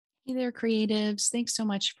Hey there, creatives. Thanks so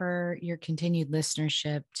much for your continued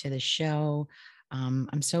listenership to the show.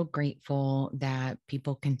 I'm so grateful that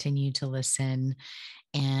people continue to listen.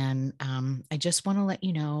 And I just want to let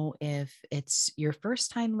you know if it's your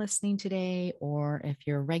first time listening today or if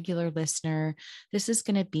you're a regular listener, this is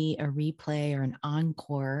going to be a replay or an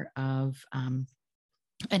encore of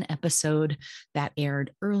an episode that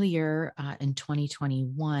aired earlier in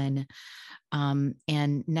 2021.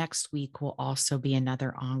 And next week will also be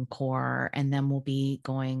another encore. And then we'll be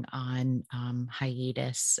going on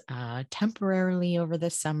hiatus temporarily over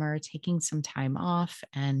the summer, taking some time off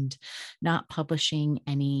and not publishing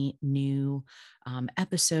any new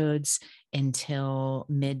episodes until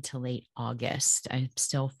mid to late August. I'm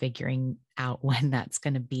still figuring out when that's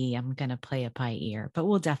going to be. I'm going to play it by ear, but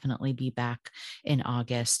we'll definitely be back in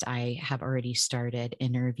August. I have already started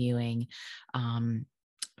interviewing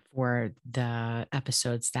for the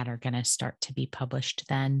episodes that are going to start to be published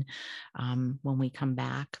then when we come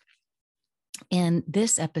back. And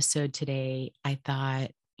this episode today, I thought,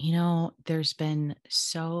 there's been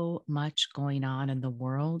so much going on in the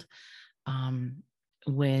world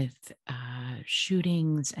with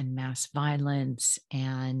shootings and mass violence.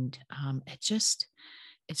 And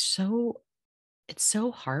it's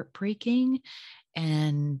so heartbreaking.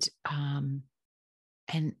 And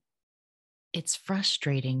it's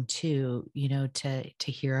frustrating too, to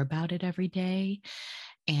hear about it every day.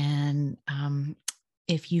 And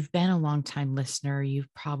if you've been a longtime listener,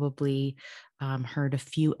 you've probably heard a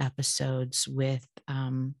few episodes with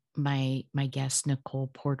my guest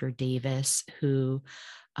Nicole Porter Davis, who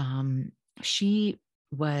she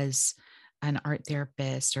was an art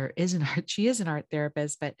therapist, or she is an art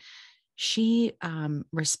therapist, but she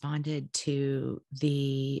responded to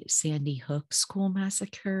the Sandy Hook school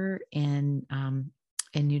massacre in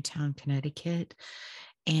Newtown, Connecticut,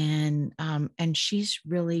 and she's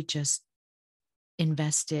really just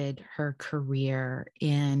invested her career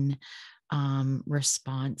in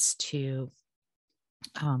response to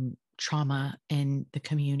trauma in the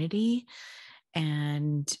community.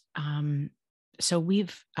 And so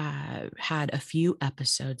we've had a few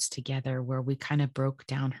episodes together where we kind of broke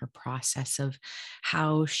down her process of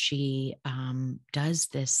how she does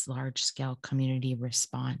this large scale community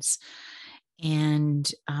response.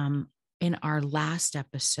 And in our last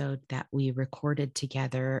episode that we recorded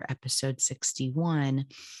together, episode 61,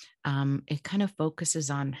 it kind of focuses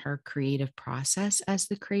on her creative process as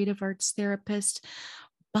the creative arts therapist.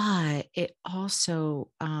 But it also,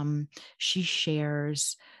 she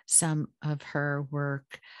shares some of her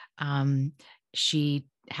work. She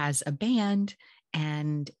has a band,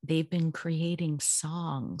 and they've been creating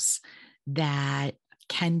songs that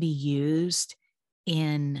can be used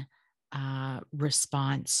in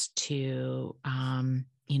response to,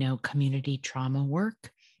 community trauma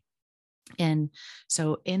work. And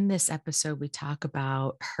so in this episode, we talk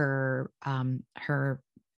about her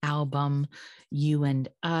album You and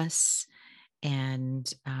Us,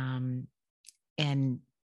 and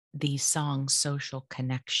the song Social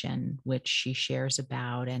Connection, which she shares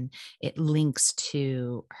about, and it links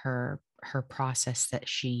to her process that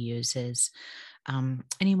she uses.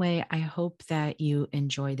 Anyway, I hope that you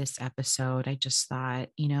enjoy this episode. I just thought,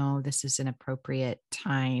 this is an appropriate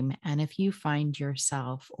time. And if you find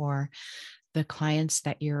yourself or the clients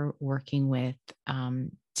that you're working with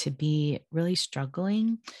to be really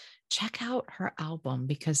struggling, check out her album,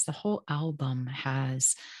 because the whole album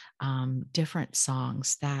has different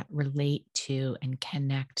songs that relate to and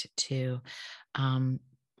connect to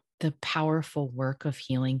the powerful work of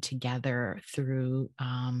healing together through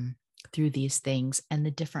these things and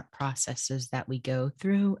the different processes that we go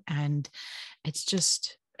through. And it's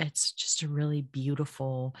just a really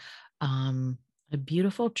beautiful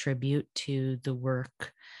tribute to the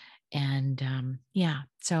work. And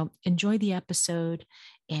so enjoy the episode,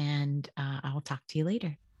 and I'll talk to you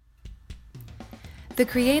later. The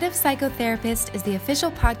Creative Psychotherapist is the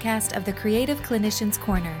official podcast of the Creative Clinicians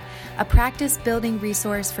Corner, a practice-building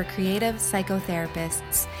resource for creative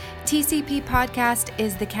psychotherapists. TCP Podcast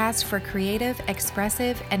is the cast for creative,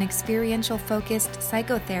 expressive, and experiential-focused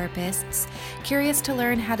psychotherapists curious to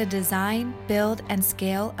learn how to design, build, and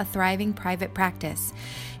scale a thriving private practice.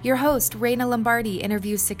 Your host, Raina Lombardi,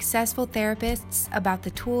 interviews successful therapists about the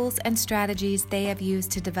tools and strategies they have used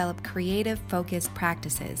to develop creative, focused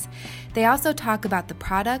practices. They also talk about the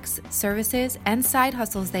products, services, and side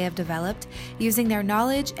hustles they have developed using their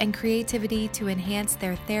knowledge and creativity to enhance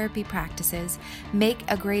their therapy practices, make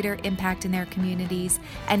a greater impact in their communities,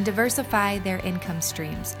 and diversify their income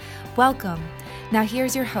streams. Welcome. Now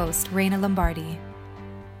here's your host, Raina Lombardi.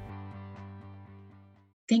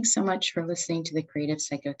 Thanks so much for listening to the Creative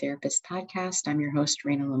Psychotherapist podcast. I'm your host,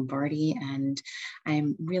 Raina Lombardi, and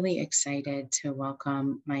I'm really excited to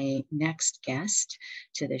welcome my next guest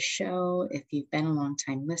to the show. If you've been a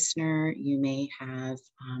longtime listener, you may have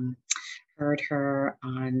heard her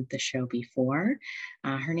on the show before.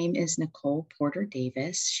 Her name is Nicole Porter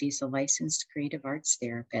Davis. She's a licensed creative arts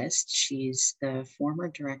therapist. She's the former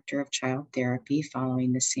director of child therapy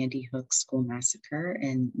following the Sandy Hook school massacre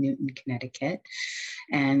in Newton, Connecticut,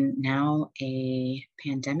 and now a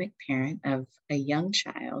pandemic parent of a young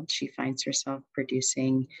child. She finds herself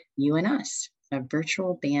producing You and Us, a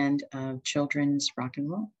virtual band of children's rock and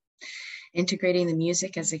roll. Integrating the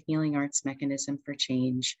music as a healing arts mechanism for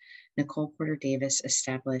change, Nicole Porter Davis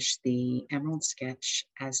established the Emerald Sketch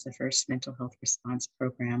as the first mental health response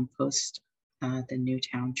program post the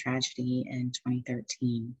Newtown tragedy in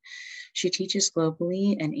 2013. She teaches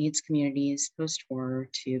globally and aids communities post-war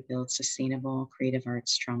to build sustainable creative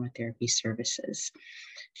arts trauma therapy services.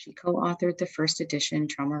 She co-authored the first edition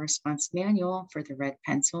trauma response manual for the Red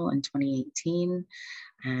Pencil in 2018.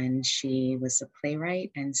 And she was a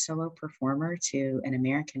playwright and solo performer to An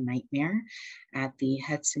American Nightmare at the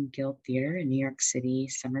Hudson Guild Theater in New York City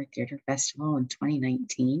Summer Theater Festival in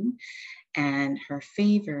 2019. And her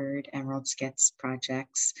favored Emerald Sketch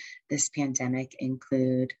projects this pandemic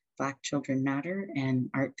include Black Children Matter and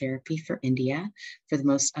Art Therapy for India. For the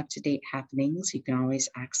most up-to-date happenings, you can always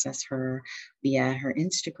access her via her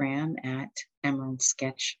Instagram at Emerald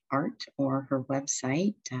Sketch Art or her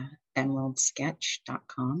website,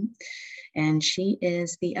 emeraldsketch.com. And she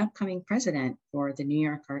is the upcoming president for the New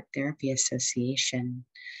York Art Therapy Association.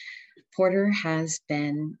 Porter has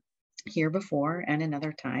been here before and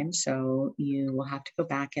another time, so you will have to go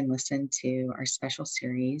back and listen to our special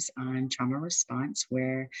series on trauma response,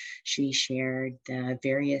 where she shared the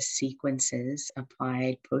various sequences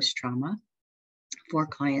applied post-trauma for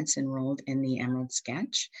clients enrolled in the Emerald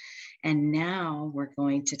Sketch. And now we're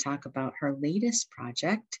going to talk about her latest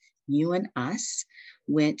project, You and Us,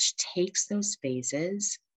 which takes those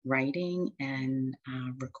phases, writing and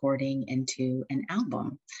recording, into an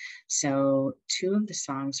album. So 2 of the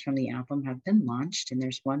songs from the album have been launched, and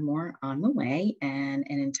there's 1 more on the way, and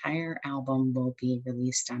an entire album will be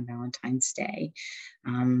released on Valentine's Day.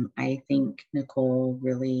 I think Nicole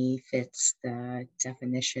really fits the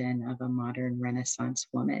definition of a modern Renaissance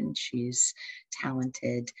woman. She's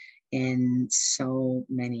talented in so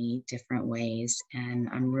many different ways, and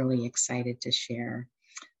I'm really excited to share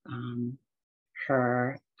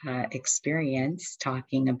her experience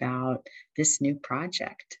talking about this new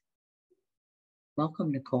project.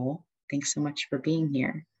 Welcome, Nicole. Thanks so much for being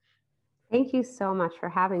here. Thank you so much for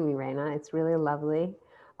having me, Raina. It's really lovely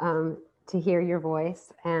to hear your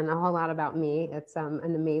voice and a whole lot about me. It's an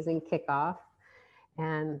amazing kickoff,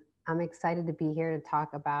 and I'm excited to be here to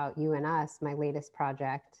talk about You and Us, my latest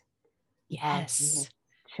project. Yes.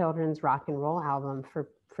 Children's rock and roll album for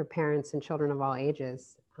parents and children of all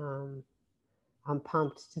ages. I'm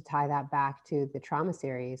pumped to tie that back to the trauma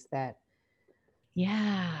series that we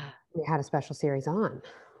had a special series on.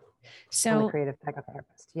 So the Creative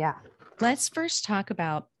Psychotherapist. Yeah. Let's first talk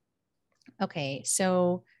about, okay,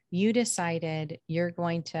 so you decided you're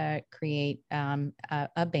going to create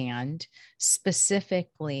a band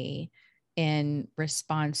specifically in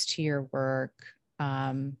response to your work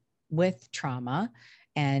with trauma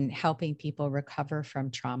and helping people recover from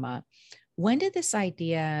trauma. When did this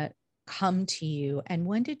idea come to you, and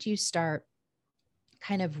when did you start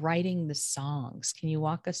kind of writing the songs? Can you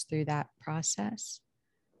walk us through that process?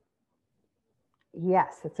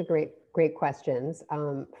 Yes, it's a great questions.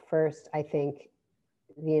 First, I think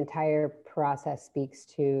the entire process speaks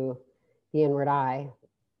to the inward eye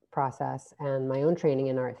process and my own training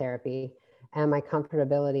in art therapy and my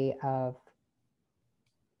comfortability of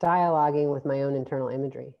dialoguing with my own internal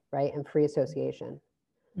imagery, right? And free association.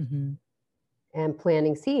 Mm-hmm. And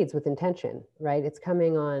planting seeds with intention, right? It's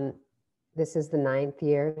coming on, this is the 9th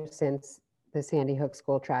year since the Sandy Hook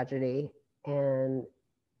school tragedy. And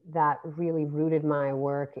that really rooted my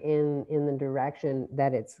work in the direction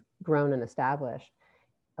that it's grown and established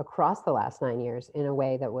across the last 9 years in a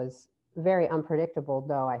way that was very unpredictable,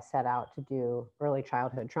 though I set out to do early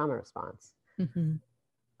childhood trauma response to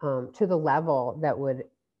the level that would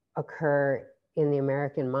occur in the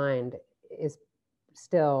American mind is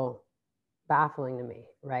still baffling to me,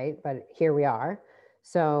 right? But here we are.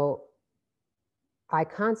 So I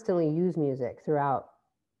constantly use music throughout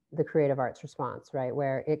the creative arts response, right?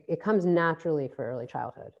 Where it comes naturally for early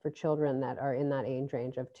childhood, for children that are in that age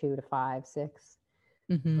range of 2 to 5, 6.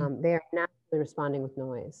 They are naturally responding with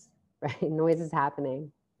noise, right? Noise is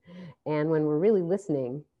happening. And when we're really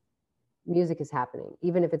listening, music is happening,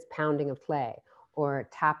 even if it's pounding of clay or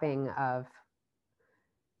tapping of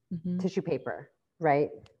tissue paper, right?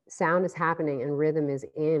 Sound is happening and rhythm is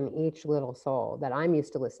in each little soul that I'm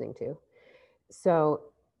used to listening to. So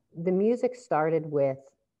the music started with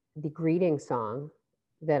the greeting song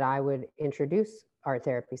that I would introduce art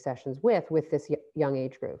therapy sessions with this young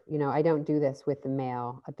age group. You know, I don't do this with the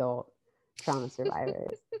male adult trauma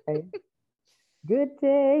survivors, right? Good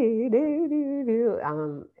day, do, do,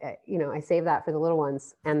 do. You know, I save that for the little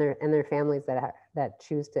ones and their families that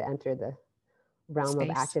choose to enter the realm of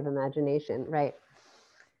active imagination, right?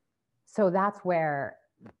 So that's where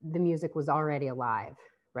the music was already alive,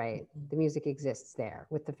 right? The music exists there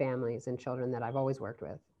with the families and children that I've always worked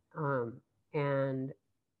with. And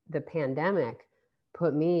the pandemic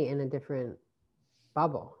put me in a different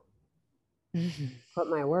bubble, put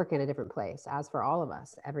my work in a different place, as for all of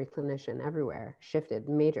us. Every clinician everywhere shifted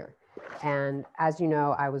major. And as you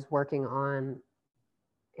know, I was working on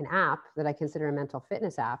an app that I consider a mental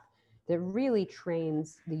fitness app that really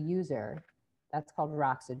trains the user. That's called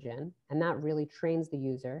Roxygen. And that really trains the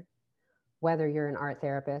user, whether you're an art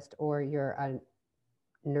therapist or you're a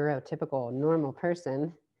neurotypical normal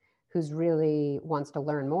person who's really wants to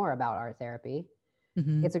learn more about art therapy.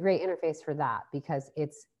 It's a great interface for that, because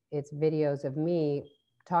it's videos of me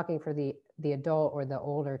talking for the adult or the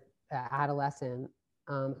older adolescent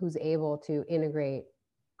who's able to integrate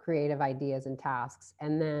creative ideas and tasks.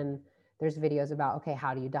 And then there's videos about, okay,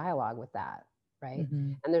 how do you dialogue with that, right?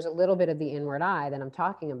 And there's a little bit of the inward eye that I'm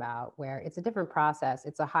talking about, where it's a different process.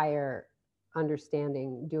 It's a higher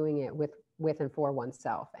understanding, doing it with and for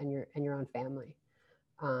oneself and your own family.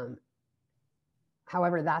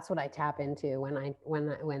 However, that's what I tap into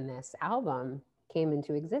when this album came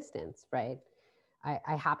into existence, right?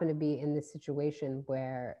 I happen to be in this situation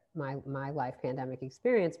where my life pandemic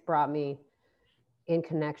experience brought me in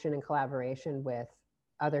connection and collaboration with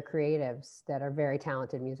other creatives that are very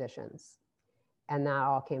talented musicians. And that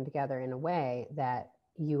all came together in a way that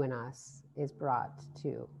You and Us is brought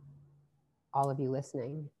to all of you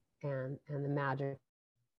listening, and the magic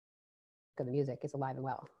of the music is alive and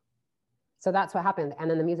well. So that's what happened. And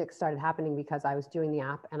then the music started happening because I was doing the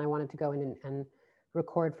app and I wanted to go in and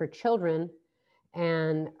record for children.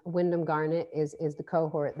 And Wyndham Garnett is the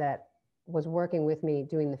cohort that was working with me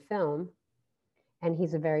doing the film. And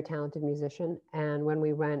he's a very talented musician. And when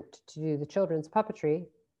we went to do the children's puppetry,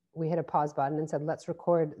 we hit a pause button and said, let's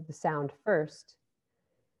record the sound first.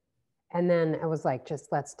 And then I was like,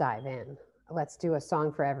 just let's dive in. Let's do a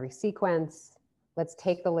song for every sequence. Let's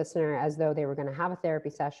take the listener as though they were going to have a therapy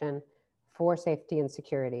session for safety and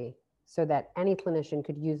security, so that any clinician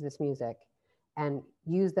could use this music and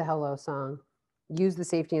use the hello song, use the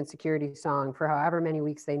safety and security song for however many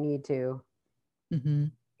weeks they need to,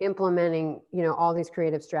 implementing, you know, all these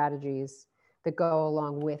creative strategies that go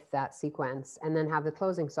along with that sequence, and then have the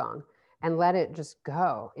closing song and let it just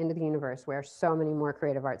go into the universe where so many more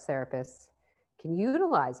creative arts therapists can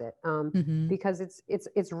utilize it. Because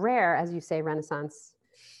it's rare, as you say, Renaissance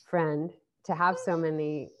friend, to have so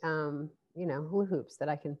many, you know, hula hoops that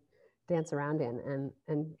I can dance around in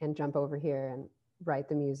and jump over here and write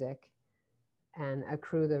the music and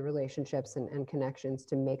accrue the relationships and connections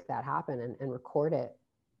to make that happen and record it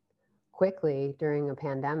quickly during a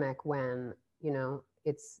pandemic when, you know,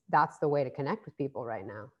 that's the way to connect with people right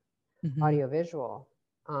now. Audiovisual.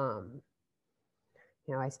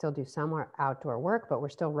 You know, I still do some outdoor work, but we're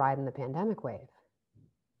still riding the pandemic wave.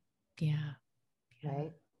 Yeah.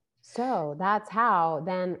 Right. So that's how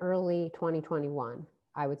then early 2021,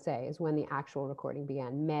 I would say, is when the actual recording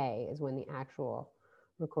began. May is when the actual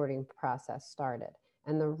recording process started.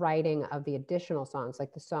 And the writing of the additional songs,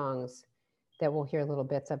 like the songs that we'll hear little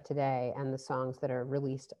bits of today and the songs that are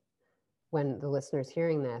released when the listener's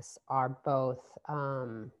hearing this, are both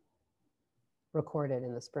recorded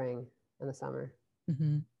in the spring and the summer.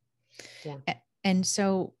 Yeah. And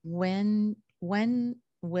so when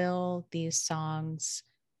will these songs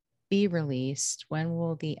be released? When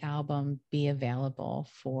will the album be available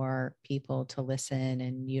for people to listen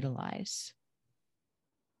and utilize?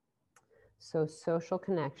 So Social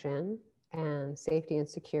Connection and Safety and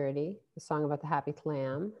Security, the song about the happy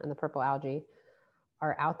clam and the purple algae,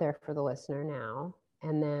 are out there for the listener now.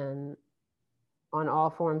 And then on all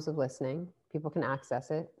forms of listening, people can access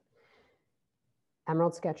it.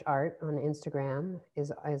 Emerald Sketch Art on Instagram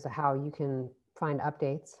is how you can find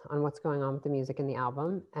updates on what's going on with the music in the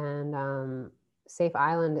album. And Safe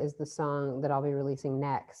Island is the song that I'll be releasing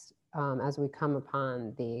next as we come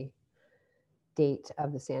upon the date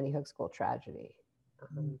of the Sandy Hook School tragedy.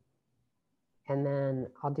 And then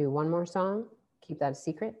I'll do one more song keep that a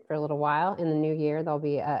secret for a little while. In the new year, there'll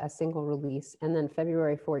be a single release. And then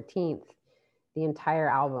February 14th, the entire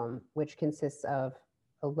album, which consists of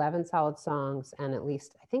 11 solid songs and at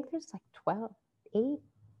least, I think there's like 12, 8,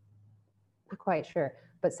 not quite sure,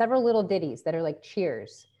 but several little ditties that are like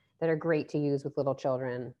cheers that are great to use with little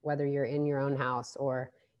children, whether you're in your own house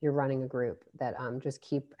or you're running a group, that just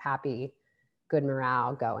keep happy, good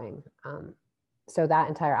morale going. So that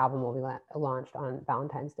entire album will be launched on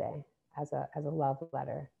Valentine's Day as a love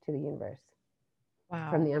letter to the universe.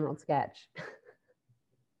 Wow. From the Emerald Sketch.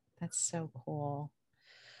 That's so cool.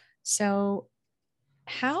 So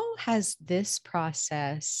how has this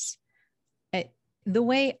process, the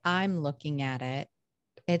way I'm looking at it,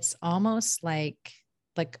 it's almost like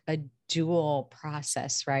a dual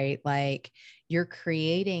process, right? Like you're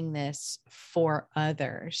creating this for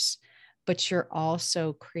others, but you're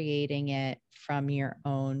also creating it from your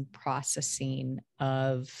own processing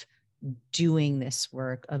of doing this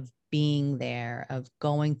work, of being there, of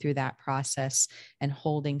going through that process and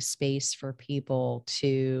holding space for people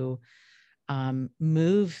to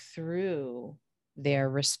move through their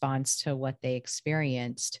response to what they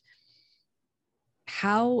experienced.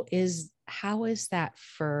 How is that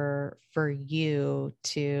for you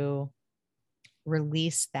to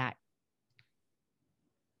release that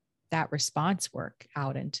response work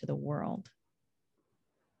out into the world?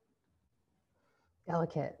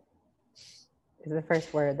 Delicate is the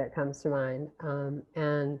first word that comes to mind,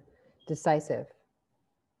 and decisive.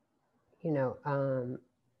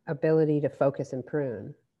 Ability to focus and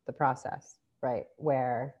prune the process, right?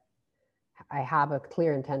 Where I have a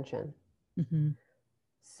clear intention. Mm-hmm.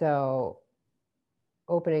 So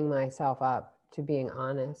opening myself up to being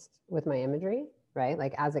honest with my imagery, right?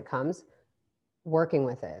 Like as it comes, working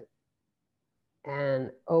with it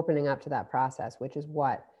and opening up to that process, which is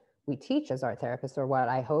what we teach as art therapists, or what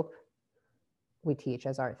I hope we teach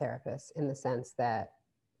as art therapists, in the sense that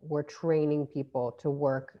we're training people to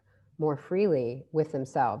work more freely with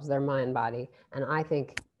themselves, their mind, body. And I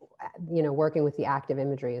think, working with the active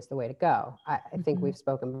imagery is the way to go. I think we've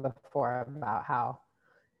spoken before about how,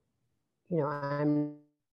 I'm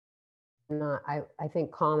not, I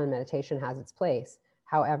think calm and meditation has its place.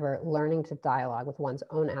 However, learning to dialogue with one's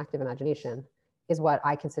own active imagination is what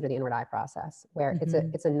I consider the inward eye process, where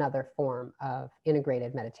it's another form of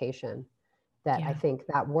integrated meditation that I think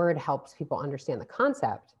that word helps people understand the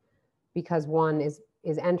concept, because one is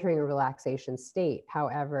entering a relaxation state.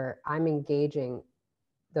 However, I'm engaging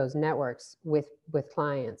those networks with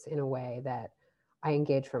clients in a way that I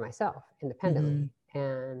engage for myself independently.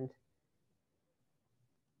 And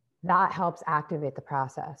that helps activate the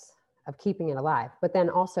process of keeping it alive. But then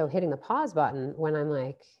also hitting the pause button when I'm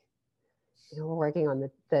like, we're working on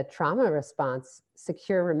the trauma response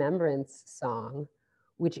secure remembrance song,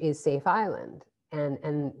 which is Safe Island.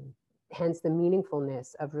 And hence the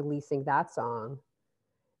meaningfulness of releasing that song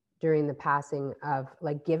during the passing of,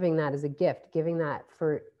 like, giving that as a gift, giving that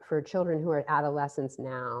for children who are adolescents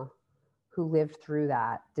now, who lived through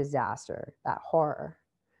that disaster, that horror,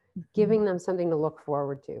 giving them something to look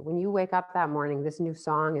forward to. When you wake up that morning, this new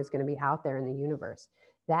song is going to be out there in the universe.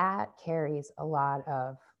 That carries a lot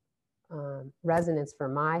of resonance for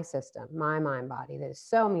my system, my mind body, that is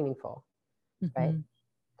so meaningful, right?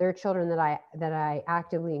 There are children that I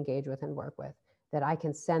actively engage with and work with that I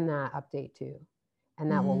can send that update to,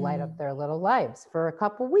 and that will light up their little lives for a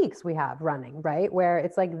couple weeks. We have running, right? Where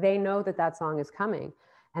it's like they know that song is coming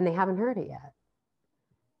and they haven't heard it yet.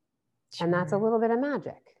 Sure. And that's a little bit of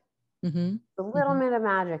magic. A little bit of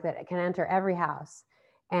magic that can enter every house.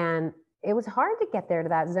 And it was hard to get there to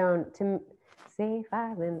that zone, to Safe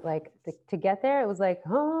Island, like to get there. It was like,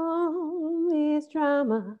 home is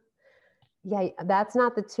drama. Yeah, that's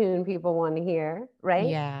not the tune people want to hear, right?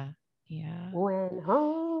 Yeah. When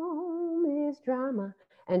home is drama,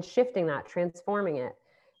 and shifting that, transforming it,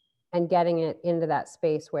 and getting it into that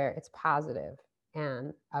space where it's positive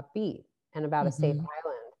and upbeat and about a safe island,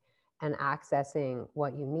 and accessing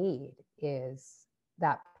what you need, is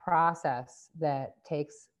that process that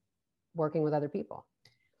takes working with other people.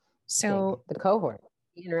 So the cohort,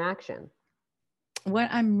 the interaction. What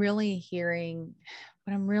I'm really hearing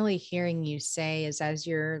you say is, as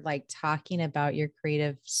you're like talking about your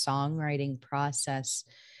creative songwriting process,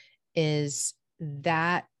 is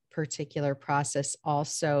that particular process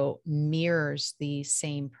also mirrors the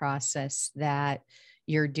same process that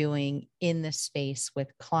you're doing in the space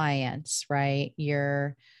with clients, right?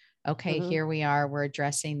 You're okay, here we are, we're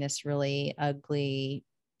addressing this really ugly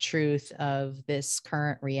truth of this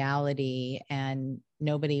current reality, and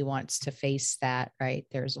nobody wants to face that, right?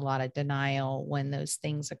 There's a lot of denial when those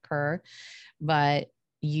things occur, but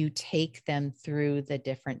you take them through the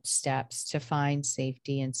different steps to find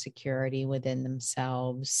safety and security within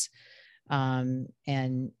themselves, and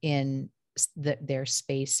in their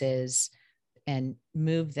spaces, and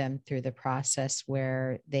move them through the process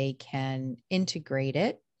where they can integrate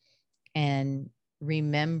it and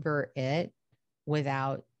remember it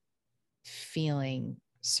without feeling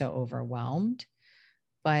so overwhelmed.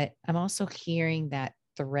 But I'm also hearing that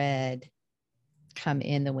thread come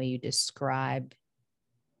in the way you describe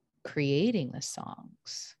creating the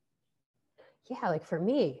songs. Yeah, like for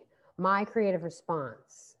me, my creative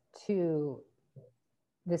response to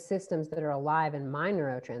the systems that are alive in my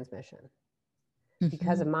neurotransmission,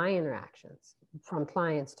 because of my interactions from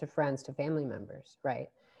clients to friends to family members, right?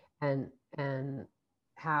 And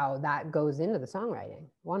how that goes into the songwriting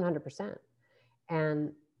 100%.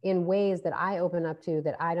 And in ways that I open up to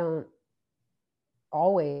that I don't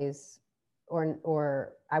always,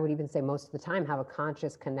 or I would even say most of the time, have a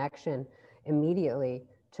conscious connection immediately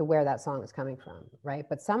to where that song is coming from, right?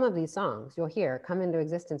 But some of these songs you'll hear come into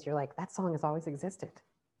existence, you're like, that song has always existed.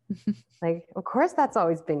 Like, of course that's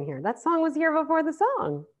always been here. That song was here before the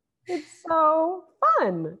song. It's so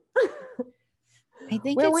fun. I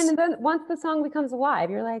think where once the song becomes alive,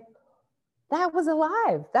 you're like, that was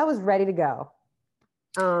alive. That was ready to go.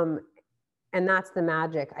 And that's the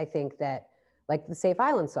magic, I think, that like the Safe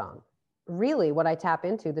Island song, really what I tap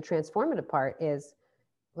into, the transformative part is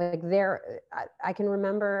like I can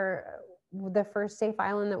remember the first Safe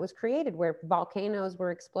Island that was created where volcanoes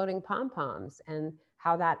were exploding pom-poms, and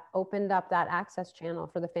how that opened up that access channel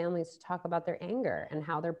for the families to talk about their anger and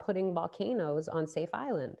how they're putting volcanoes on Safe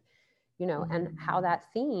Island, you know, and how that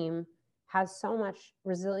theme has so much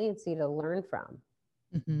resiliency to learn from.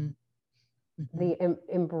 The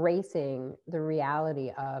embracing the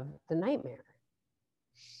reality of the nightmare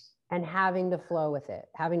and having to flow with it,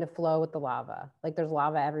 having to flow with the lava. Like there's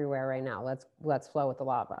lava everywhere right now. Let's flow with the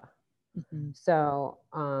lava. So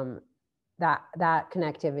that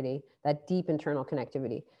connectivity, that deep internal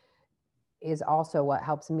connectivity, is also what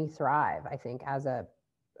helps me thrive, I think, as a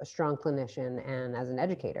strong clinician and as an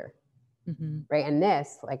educator. Right. And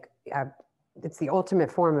this, like, it's the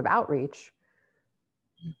ultimate form of outreach,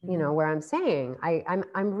 you know, where I'm saying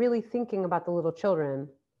I'm really thinking about the little children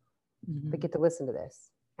that get to listen to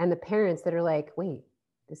this, and the parents that are like, wait,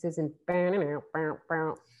 this isn't,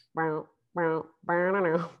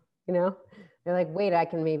 you know, they're like, wait, I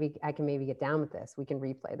can maybe get down with this. We can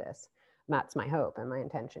replay this. And that's my hope and my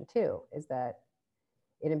intention too, is that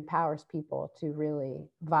it empowers people to really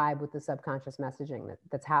vibe with the subconscious messaging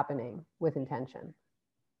that's happening with intention.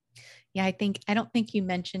 Yeah, I don't think you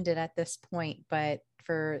mentioned it at this point, but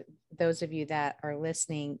for those of you that are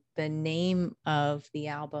listening, the name of the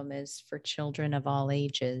album is For Children of All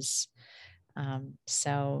Ages.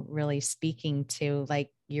 So really speaking to, like,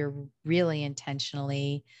 you're really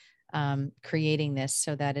intentionally creating this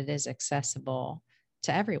so that it is accessible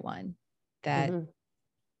to everyone, that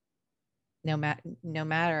no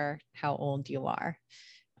matter how old you are,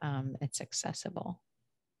 it's accessible,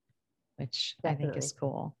 which definitely. I think is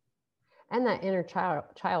cool. And that inner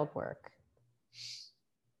child work,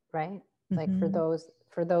 right? Like for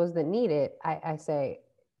those that need it, I say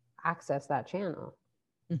access that channel,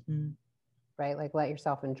 right? Like let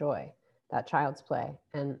yourself enjoy that child's play.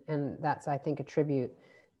 And that's, I think, a tribute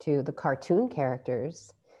to the cartoon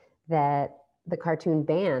characters, that the cartoon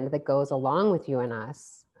band that goes along with You and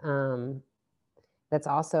Us, that's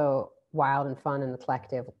also wild and fun and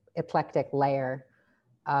eclectic layer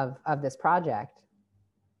of this project.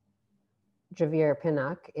 Javier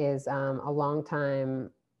Pinnock is a longtime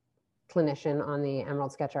clinician on the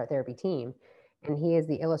Emerald Sketch Art Therapy team, and he is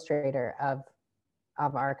the illustrator of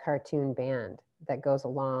our cartoon band that goes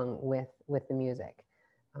along with the music,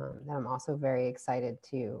 that I'm also very excited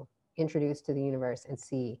to introduce to the universe and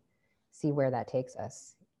see where that takes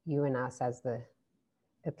us. You and Us as the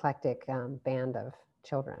eclectic band of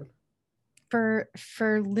children. For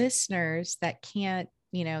listeners that can't,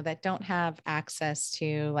 you know, that don't have access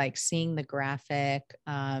to like seeing the graphic,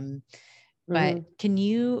 but can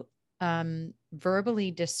you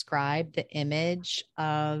verbally describe the image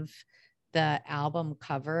of the album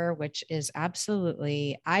cover, which is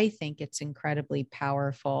absolutely, I think it's incredibly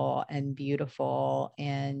powerful and beautiful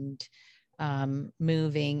and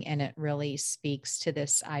moving, and it really speaks to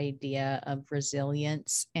this idea of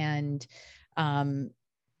resilience and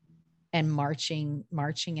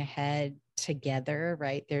marching ahead together,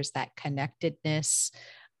 right? There's that connectedness.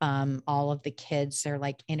 All of the kids are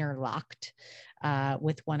like interlocked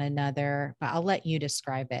with one another, but I'll let you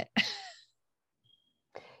describe it.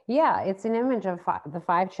 Yeah, it's an image of the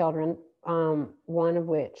 5 children, one of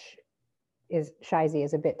which Shizy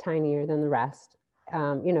is a bit tinier than the rest,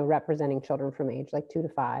 representing children from age like 2 to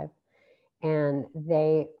 5. And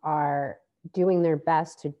they are doing their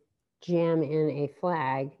best to jam in a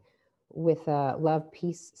flag with a love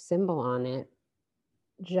peace symbol on it,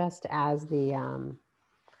 just as the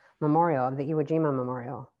memorial of the Iwo Jima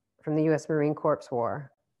Memorial from the U.S. Marine Corps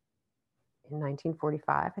War in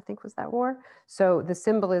 1945, I think was that war. So the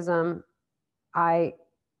symbolism, I,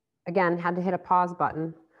 again, had to hit a pause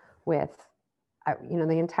button with,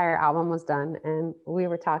 the entire album was done, and we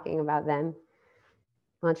were talking about then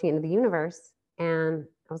launching it into the universe. And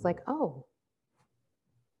I was like, oh,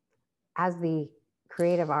 as the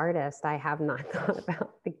creative artist, I have not thought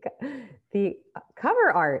about the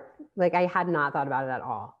cover art. Like, I had not thought about it at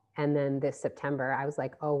all. And then this September, I was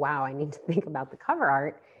like, oh, wow, I need to think about the cover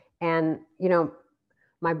art. And,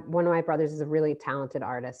 one of my brothers is a really talented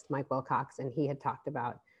artist, Mike Wilcox, and he had talked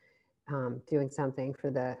about doing something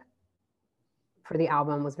for the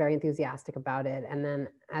album, was very enthusiastic about it. And then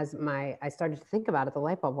as I started to think about it, the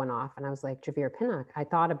light bulb went off, and I was like, Javier Pinnock, I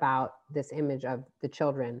thought about this image of the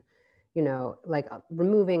children, like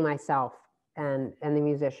removing myself and the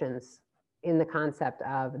musicians in the concept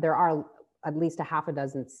of, there are at least a half a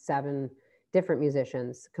dozen, 7 different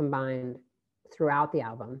musicians combined throughout the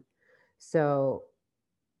album. So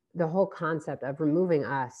the whole concept of removing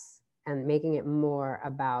us and making it more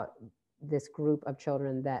about this group of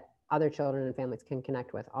children that other children and families can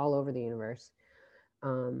connect with all over the universe,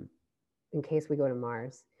 in case we go to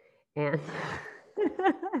Mars. And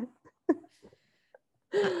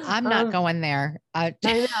I'm not going there. I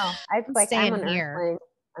know. I'm an here.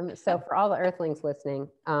 Earthling. So for all the Earthlings listening,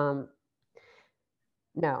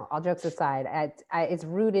 no, all jokes aside, it's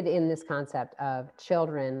rooted in this concept of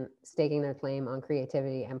children staking their claim on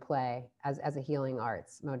creativity and play as a healing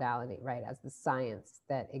arts modality, right? As the science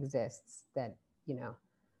that exists that, yeah,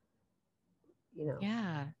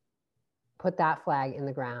 put that flag in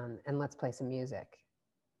the ground and let's play some music,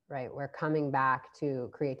 right? Where coming back to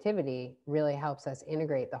creativity really helps us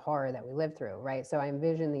integrate the horror that we live through, right? So I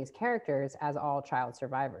envision these characters as all child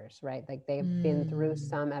survivors, right? Like they've been through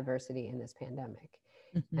some adversity in this pandemic.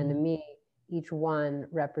 Mm-hmm. And to me, each one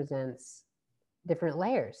represents different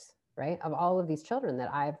layers, right? Of all of these children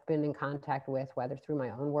that I've been in contact with, whether through my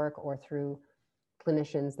own work or through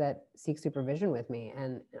clinicians that seek supervision with me.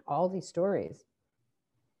 And all these stories,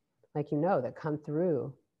 like, that come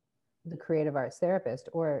through the creative arts therapist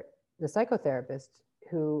or the psychotherapist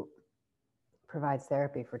who provides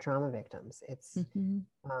therapy for trauma victims. It's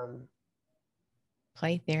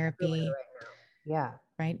play therapy, really right now. Yeah.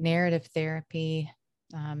 Right. Narrative therapy.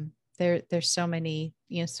 There's so many,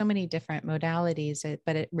 so many different modalities,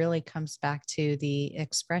 but it really comes back to the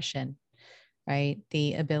expression, right?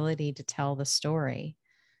 The ability to tell the story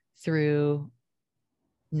through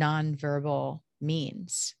nonverbal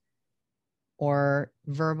means, or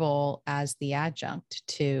verbal as the adjunct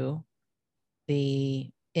to the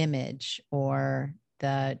image or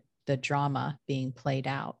the drama being played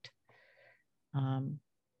out.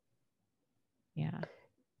 Yeah.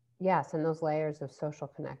 Yes, and those layers of social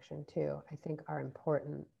connection too, I think are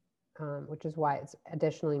important, which is why it's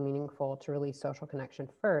additionally meaningful to release social connection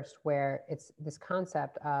first, where it's this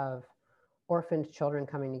concept of orphaned children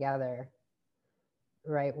coming together,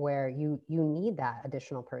 right? Where you need that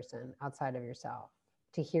additional person outside of yourself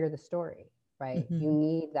to hear the story, right? Mm-hmm. You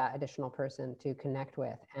need that additional person to connect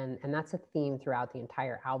with. And that's a theme throughout the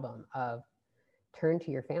entire album of turn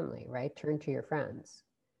to your family, right? Turn to your friends.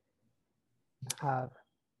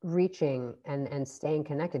 Reaching and staying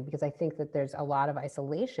connected, because I think that there's a lot of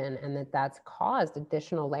isolation and that's caused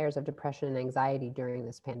additional layers of depression and anxiety during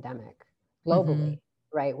this pandemic globally,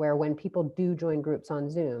 right? Where when people do join groups on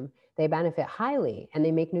Zoom, they benefit highly and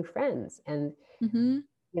they make new friends. And,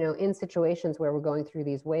 in situations where we're going through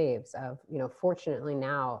these waves of, fortunately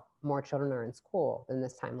now more children are in school than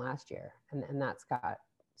this time last year. And that's got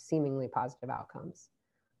seemingly positive outcomes.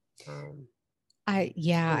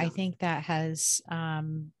 I think that has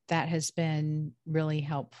been really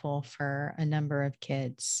helpful for a number of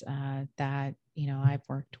kids that I've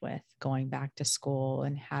worked with, going back to school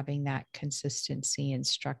and having that consistency and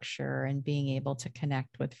structure and being able to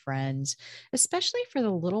connect with friends, especially for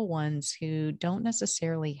the little ones who don't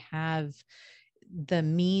necessarily have the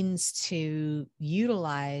means to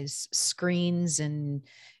utilize screens and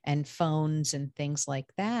phones and things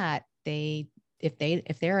like that.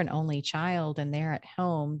 If they're an only child and they're at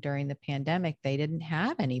home during the pandemic, they didn't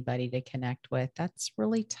have anybody to connect with. That's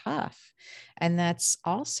really tough. And that's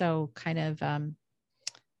also kind of,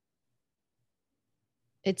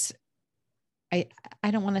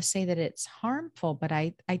 I don't want to say that it's harmful, but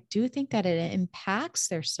I do think that it impacts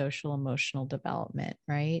their social emotional development,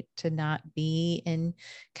 right? To not be in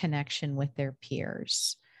connection with their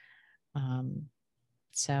peers.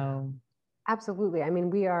 So absolutely. I mean,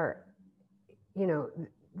 we are, you know,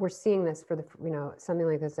 we're seeing this for the, you know, something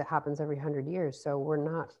like this that happens every 100 years. So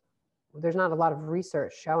there's not a lot of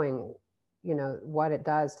research showing, you know, what it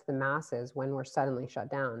does to the masses when we're suddenly shut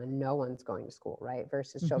down and no one's going to school, right?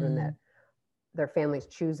 Versus children that their families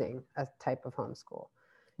choosing a type of homeschool.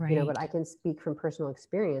 right. You know, but I can speak from personal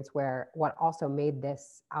experience where what also made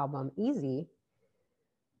this album easy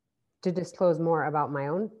to disclose more about my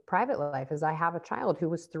own private life is I have a child who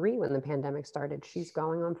was 3 when the pandemic started. She's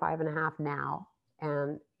going on 5.5 now.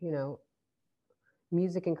 And, you know,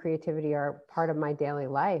 music and creativity are part of my daily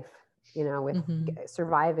life, you know, with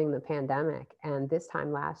surviving the pandemic. And this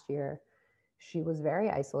time last year, she was very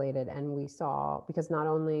isolated, and we saw, because not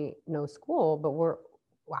only no school, but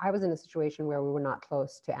I was in a situation where we were not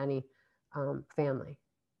close to any family,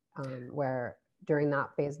 where during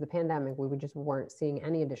that phase of the pandemic, we just weren't seeing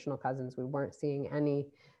any additional cousins. We weren't seeing any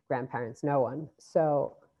grandparents, no one.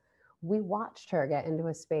 So we watched her get into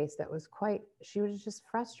a space that was she was just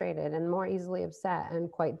frustrated and more easily upset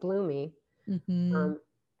and quite gloomy. And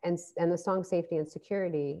the song Safety and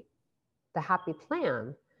Security, The Happy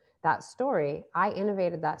Plan, that story, I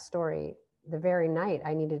innovated that story the very night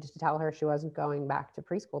I needed to tell her she wasn't going back to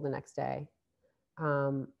preschool the next day.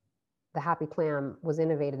 The Happy Plan was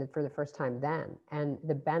innovated for the first time then. And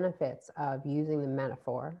the benefits of using the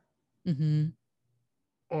metaphor and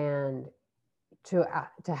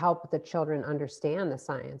to help the children understand the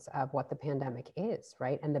science of what the pandemic is,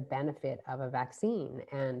 right? And the benefit of a vaccine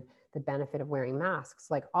and the benefit of wearing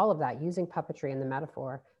masks, like all of that, using puppetry and the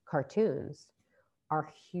metaphor, cartoons are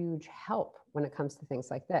huge help when it comes to things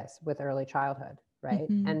like this with early childhood, right?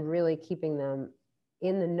 And really keeping them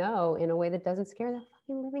in the know in a way that doesn't scare the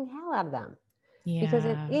fucking living hell out of them. Yeah. Because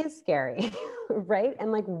it is scary, right?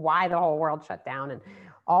 And like why the whole world shut down and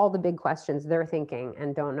all the big questions they're thinking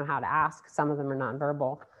and don't know how to ask. Some of them are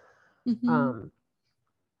nonverbal.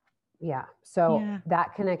 So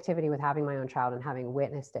that connectivity with having my own child and having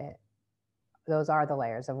witnessed it, those are the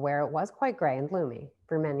layers of where it was quite gray and gloomy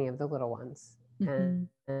for many of the little ones. And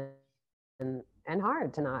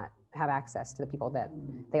hard to not have access to the people that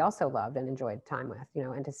they also loved and enjoyed time with, you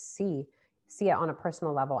know, and to see it on a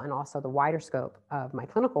personal level, and also the wider scope of my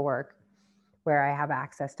clinical work where I have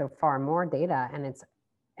access to far more data, and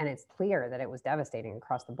it's clear that it was devastating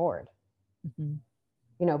across the board. You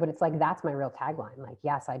know, but it's like, that's my real tagline. Like,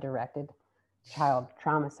 yes, I directed child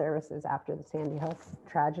trauma services after the Sandy Hook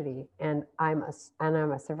tragedy, and I'm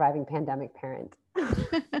a surviving pandemic parent.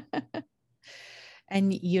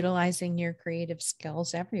 And utilizing your creative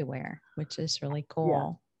skills everywhere, which is really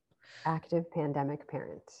cool. Yeah. Active pandemic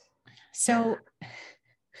parent. So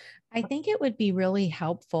I think it would be really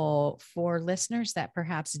helpful for listeners that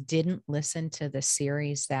perhaps didn't listen to the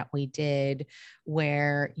series that we did,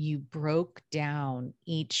 where you broke down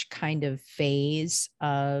each kind of phase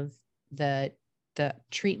of the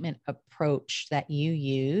treatment approach that you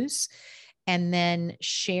use, and then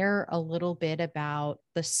share a little bit about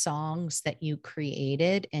the songs that you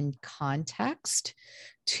created in context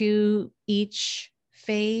to each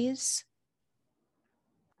phase.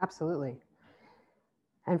 Absolutely.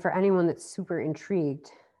 And for anyone that's super intrigued,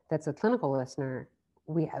 that's a clinical listener,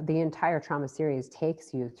 the entire trauma series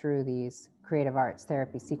takes you through these creative arts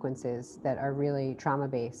therapy sequences that are really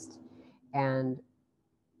trauma-based. And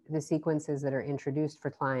the sequences that are introduced for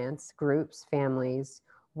clients, groups, families,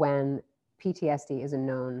 when PTSD is a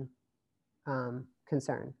known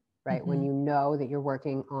concern, right? When you know that you're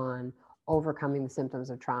working on overcoming the symptoms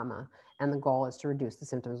of trauma, and the goal is to reduce the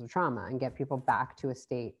symptoms of trauma and get people back to a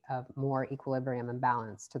state of more equilibrium and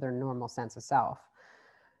balance to their normal sense of self.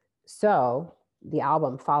 So the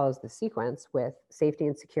album follows the sequence with Safety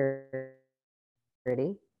and Security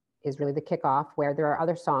is really the kickoff, where there are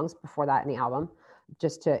other songs before that in the album,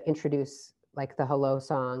 just to introduce like the hello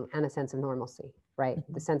song and a sense of normalcy, right?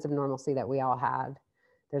 The sense of normalcy that we all had.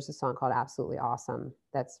 There's a song called Absolutely Awesome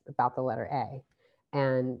that's about the letter A.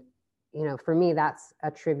 And, you know, for me, that's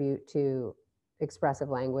a tribute to expressive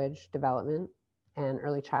language development and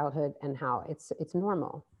early childhood, and how it's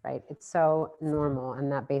normal, right? It's so normal.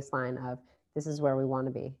 And that baseline of this is where we want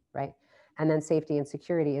to be, right? And then Safety and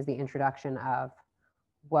Security is the introduction of,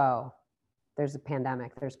 whoa, there's a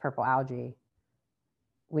pandemic, there's purple algae.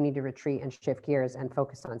 We need to retreat and shift gears and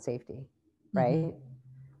focus on safety, right?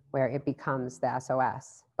 Where it becomes the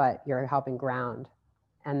SOS, but you're helping ground.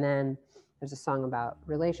 And then there's a song about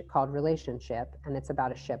called Relationship, and it's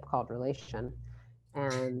about a ship called Relation.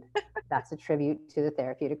 And that's a tribute to the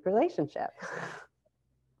therapeutic relationship.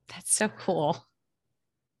 That's so cool.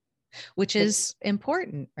 Which is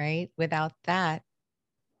important, right? Without that,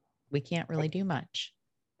 we can't really do much.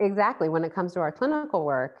 Exactly. When it comes to our clinical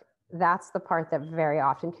work, that's the part that very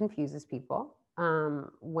often confuses people. Sometimes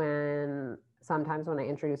when I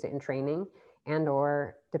introduce it in training, and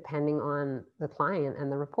or depending on the client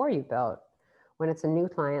and the rapport you built. When it's a new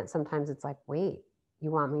client, sometimes it's like, wait,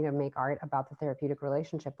 you want me to make art about the therapeutic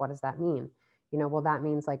relationship? What does that mean? Well, that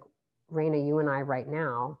means like, Raina, you and I right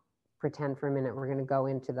now, pretend for a minute we're going to go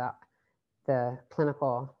into the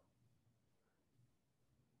clinical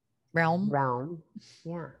realm.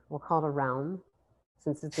 Yeah, we'll call it a realm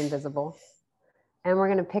since it's invisible. And we're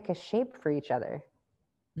going to pick a shape for each other.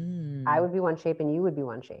 I would be one shape and you would be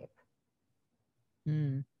one shape.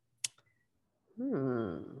 A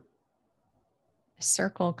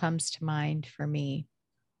circle comes to mind for me.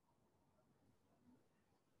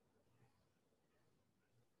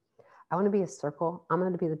 I want to be a circle. I'm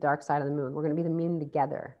going to be the dark side of the moon. We're going to be the moon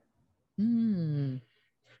together. You're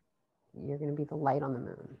going to be the light on the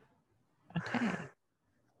moon. Okay.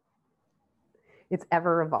 It's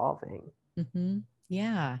ever evolving.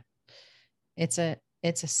 Yeah. It's a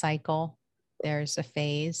cycle. There's a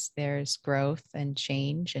phase, there's growth and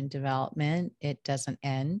change and development. It doesn't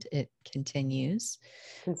end, it continues.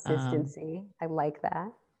 Consistency. I like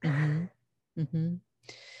that.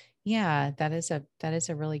 Yeah, that is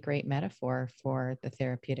a really great metaphor for the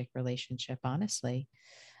therapeutic relationship, honestly.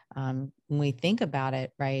 When we think about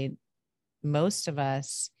it, right, most of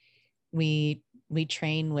us, we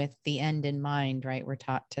train with the end in mind, right? We're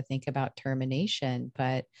taught to think about termination,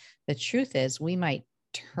 but the truth is we might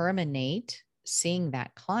terminate seeing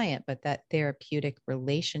that client, but that therapeutic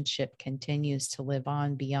relationship continues to live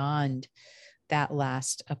on beyond that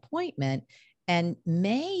last appointment and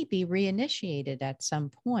may be reinitiated at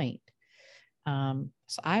some point.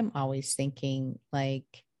 So I'm always thinking like,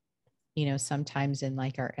 sometimes in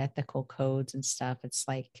like our ethical codes and stuff, it's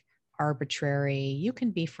like arbitrary. You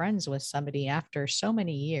can be friends with somebody after so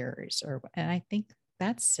many years, and I think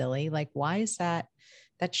that's silly. Like, why is that?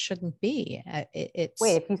 That shouldn't be. Wait,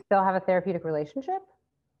 if you still have a therapeutic relationship?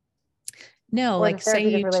 No, or like the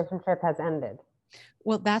therapeutic relationship has ended.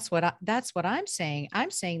 Well, that's what I'm saying.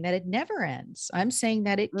 I'm saying that it never ends. I'm saying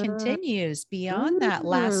that it continues beyond that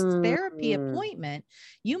last therapy appointment.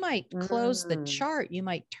 You might close the chart, you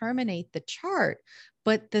might terminate the chart,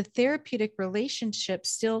 but the therapeutic relationship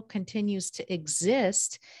still continues to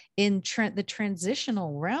exist in the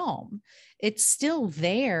transitional realm. It's still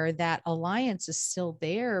there. That alliance is still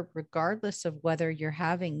there, regardless of whether you're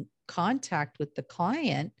having contact with the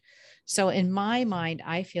client. So in my mind,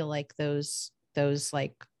 I feel like those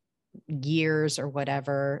like years or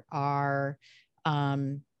whatever are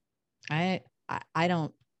I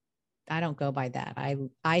don't go by that.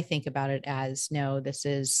 I think about it as, no, this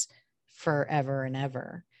is forever and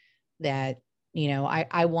ever. That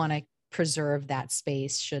I want to preserve that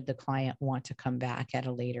space should the client want to come back at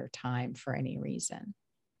a later time for any reason.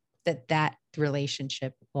 That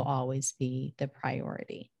relationship will always be the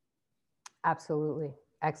priority. Absolutely.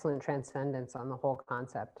 Excellent transcendence on the whole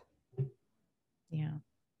concept. Yeah.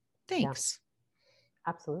 Thanks. Yeah.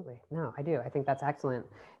 Absolutely. No, I do. I think that's excellent.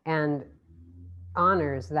 And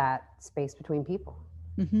honors that space between people.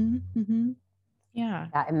 Yeah.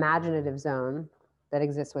 That imaginative zone that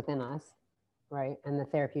exists within us, right? And the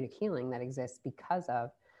therapeutic healing that exists because of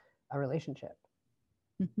a relationship.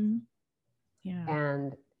 Yeah.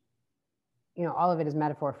 And, all of it is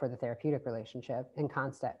metaphor for the therapeutic relationship in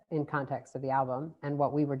context of the album and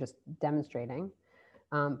what we were just demonstrating.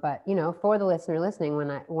 But for the listener listening,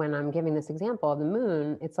 when I'm giving this example of the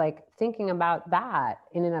moon, it's like thinking about that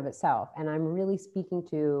in and of itself. And I'm really speaking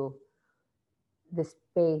to the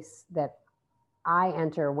space that I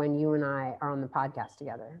enter when you and I are on the podcast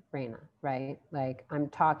together, Raina, right? Like I'm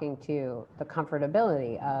talking to the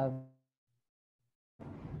comfortability of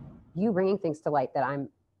you bringing things to light that I'm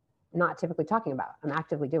not typically talking about, I'm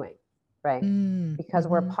actively doing, right? Because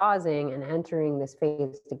we're pausing and entering this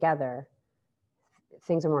phase together,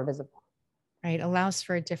 things are more visible. Right. Allows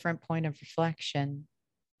for a different point of reflection.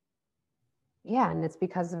 Yeah. And it's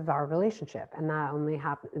because of our relationship. And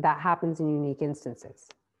that happens in unique instances,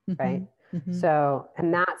 right? So,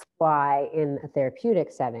 and that's why in a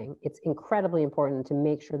therapeutic setting, it's incredibly important to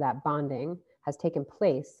make sure that bonding has taken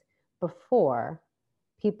place before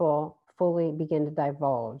people fully begin to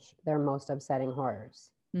divulge their most upsetting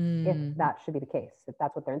horrors. If that should be the case, if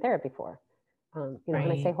that's what they're in therapy for. Right.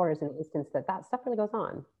 And I say horrors in an instance that stuff really goes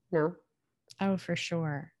on, Oh, for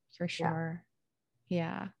sure. For sure.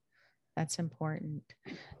 Yeah. That's important.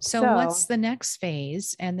 So what's the next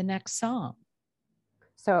phase and the next song?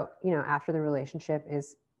 So, after the relationship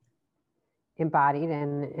is embodied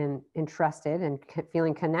and entrusted and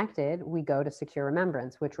feeling connected, we go to secure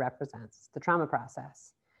remembrance, which represents the trauma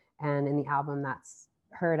process. And in the album, that's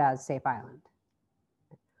heard as Safe Island.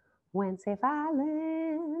 When Safe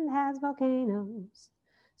Island has volcanoes.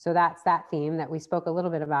 So that's that theme that we spoke a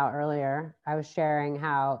little bit about earlier. I was sharing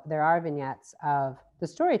how there are vignettes of the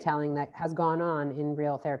storytelling that has gone on in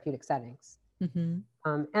real therapeutic settings. Mm-hmm.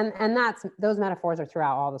 And those metaphors are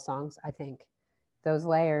throughout all the songs, I think. Those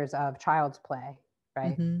layers of child's play,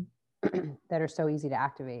 right? Mm-hmm. that are so easy to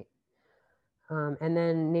activate. And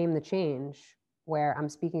then Name the Change, where I'm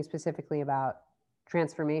speaking specifically about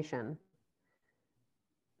transformation.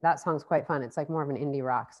 That song's quite fun. It's like more of an indie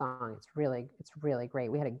rock song. It's really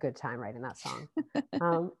great. We had a good time writing that song.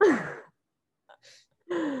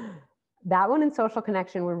 That one and Social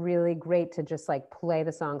Connection were really great to just like play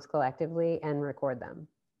the songs collectively and record them.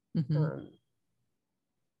 Mm-hmm.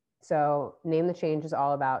 So Name the Change is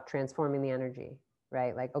all about transforming the energy,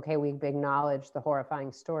 right? Like, okay, we've acknowledged the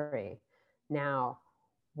horrifying story. Now,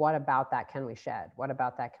 what about that can we shed? What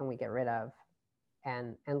about that can we get rid of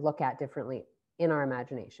and look at differently in our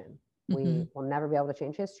imagination? Mm-hmm. We will never be able to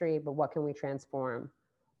change history, but what can we transform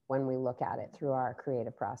when we look at it through our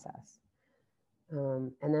creative process?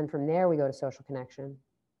 And then from there, we go to Social Connection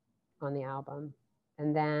on the album.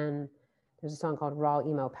 And then there's a song called Raw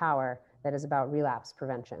Emo Power that is about relapse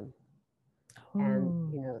prevention. Ooh.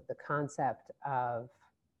 And, the concept of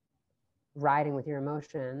riding with your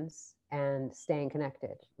emotions and staying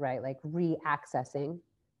connected, right? Like re-accessing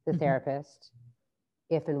the mm-hmm. therapist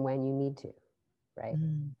if and when you need to, right?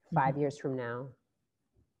 Mm-hmm. 5 years from now,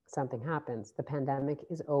 something happens. The pandemic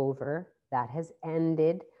is over. That has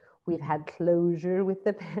ended. We've had closure with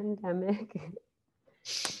the pandemic.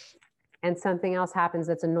 And something else happens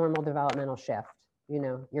that's a normal developmental shift.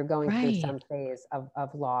 You're going right. through some phase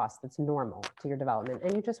of loss that's normal to your development.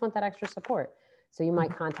 And you just want that extra support. So you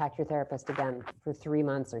might contact your therapist again for 3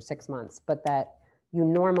 months or 6 months, but that you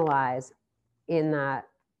normalize in that,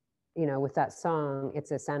 with that song,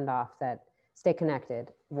 it's a send-off that stay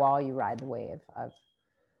connected while you ride the wave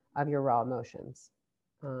of your raw emotions.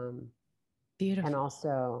 Beautiful. And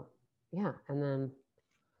also, yeah. And then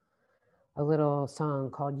a little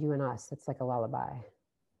song called You and Us. It's like a lullaby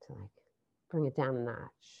to like bring it down a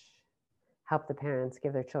notch, help the parents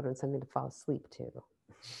give their children something to fall asleep to.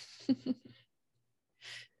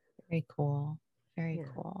 Very cool. Very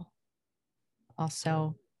cool.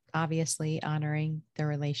 Also, obviously honoring the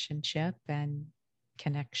relationship and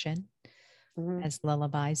connection mm-hmm. as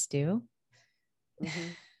lullabies do. Mm-hmm.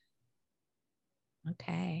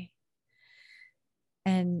 Okay.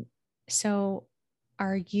 And so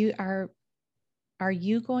are you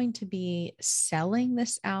going to be selling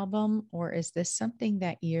this album, or is this something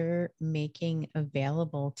that you're making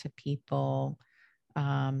available to people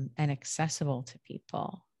and accessible to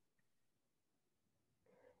people?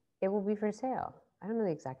 It will be for sale. I don't know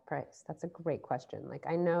the exact price. That's a great question. Like,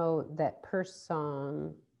 I know that per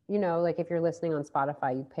song, like if you're listening on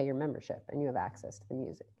Spotify, you pay your membership and you have access to the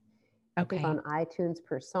music. Okay. I think on iTunes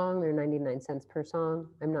per song, they're 99 cents per song.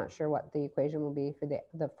 I'm not sure what the equation will be for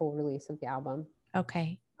the full release of the album.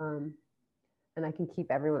 Okay. And I can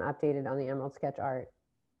keep everyone updated on the Emerald Sketch Art.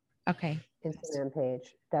 Okay. Instagram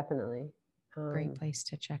page, definitely. Great place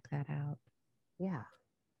to check that out. Yeah.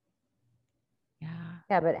 Yeah.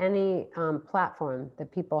 Yeah, but any platform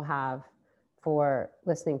that people have for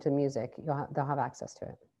listening to music, they'll have access to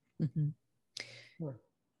it. Mm-hmm. Yeah.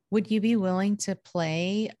 Would you be willing to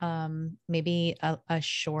play maybe a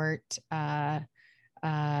short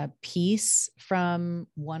piece from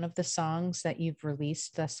one of the songs that you've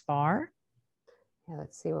released thus far? Yeah,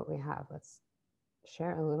 let's see what we have. Let's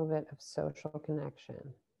share a little bit of Social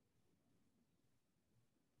Connection.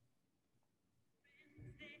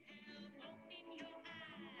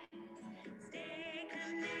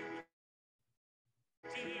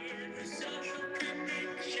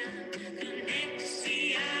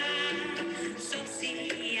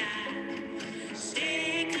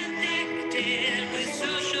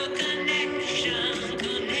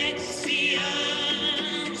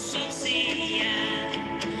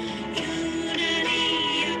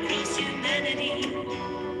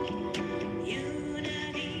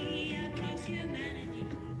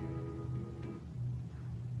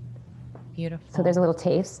 Beautiful. So there's a little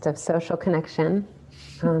taste of Social Connection.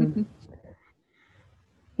 And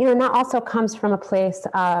that also comes from a place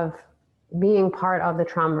of being part of the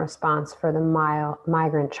trauma response for the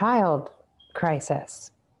migrant child crisis.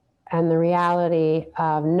 and the reality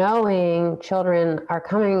of knowing children are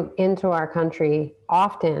coming into our country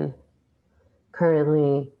often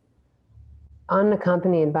currently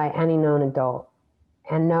unaccompanied by any known adult,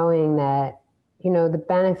 and knowing that, you know, the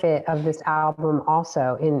benefit of this album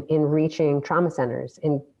also in reaching trauma centers,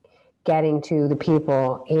 in getting to the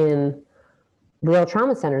people in real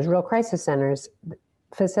trauma centers, real crisis centers,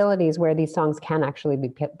 facilities where these songs can actually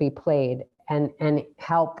be played, and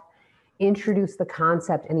help introduce the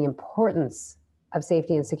concept and the importance of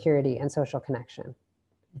safety and security and social connection.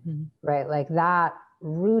 Mm-hmm. Right? Like that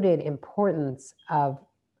rooted importance of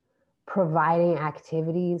providing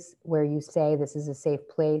activities where you say, this is a safe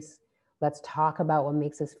place. Let's talk about what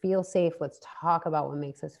makes us feel safe. Let's talk about what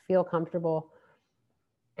makes us feel comfortable.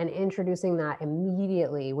 And introducing that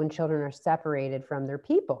immediately when children are separated from their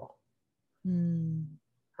people.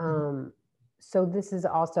 So this is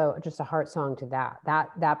also just a heart song to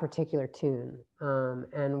that particular tune,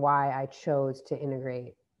 and why I chose to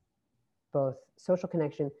integrate both social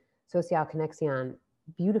connection, social conexión,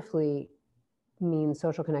 beautifully means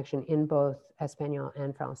social connection in both Espanol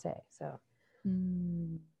and Francais. So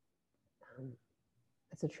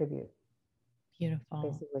it's a tribute. Beautiful.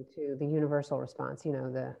 Basically to the universal response, you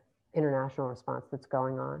know, the international response that's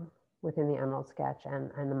going on within the Emerald Sketch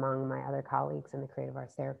and among my other colleagues in the creative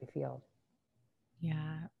arts therapy field.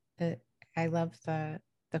 Yeah, I love the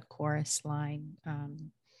chorus line,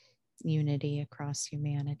 unity across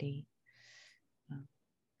humanity.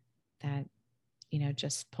 That, you know,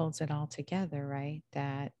 just pulls it all together, right?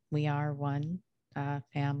 That we are one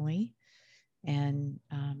family, and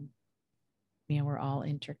you know, we're all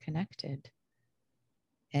interconnected.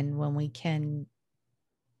 And when we can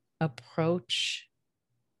approach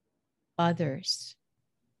others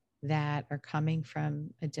that are coming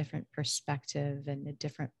from a different perspective and a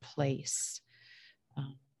different place,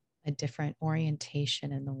 a different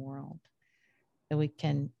orientation in the world, that we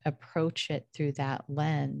can approach it through that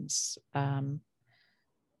lens,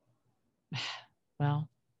 well,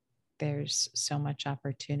 there's so much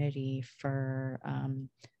opportunity for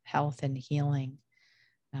health and healing.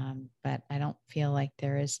 But I don't feel like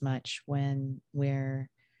there is much when we're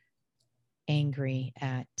angry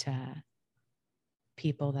at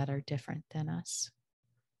people that are different than us.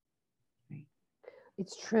 Right.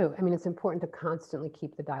 It's true. I mean, it's important to constantly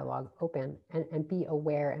keep the dialogue open and be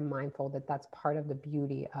aware and mindful that that's part of the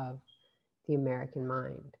beauty of the American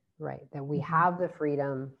mind, right? That we have the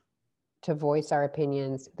freedom to voice our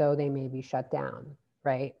opinions, though they may be shut down,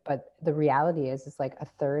 right? But the reality is, it's like a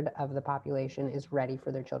third of the population is ready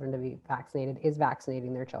for their children to be vaccinated, is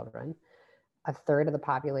vaccinating their children. A third of the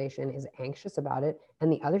population is anxious about it.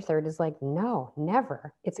 And the other third is like, no,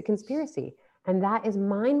 never. It's a conspiracy. And that is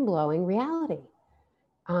mind-blowing reality.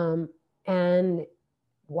 And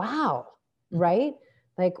wow, right?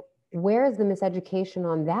 Like, where is the miseducation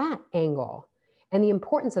on that angle? And the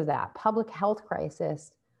importance of that public health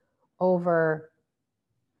crisis over,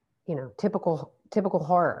 you know, typical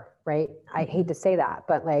horror, right? I hate to say that,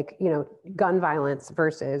 but like, you know, gun violence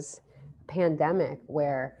versus pandemic,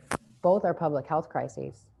 where both are public health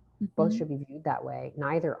crises, both should be viewed that way.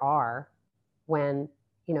 Neither are, when,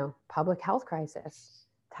 you know, public health crisis,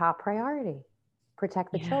 top priority,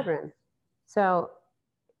 protect the children. So,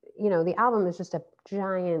 you know, the album is just a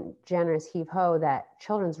giant, generous heave-ho that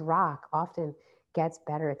children's rock often gets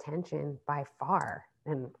better attention by far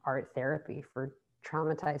than art therapy for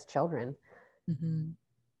traumatized children.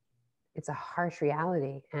 It's a harsh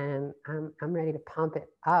reality, and I'm ready to pump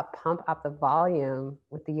up the volume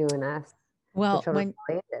with the UNS. Well,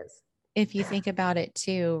 if you think about it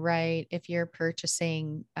too, right? If you're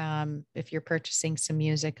purchasing some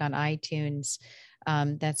music on iTunes,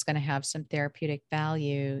 that's going to have some therapeutic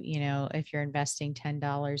value. You know, if you're investing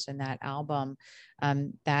 $10 in that album,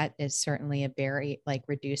 that is certainly a barrier, like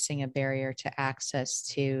reducing a barrier to access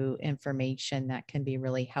to information that can be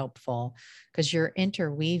really helpful, because you're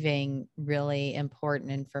interweaving really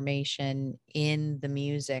important information in the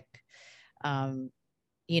music.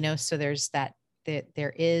 You know, so there is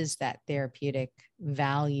that therapeutic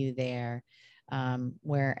value there,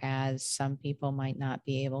 whereas some people might not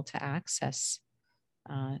be able to access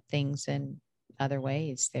things in other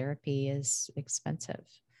ways. Therapy is expensive.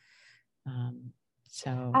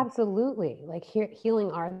 So absolutely, like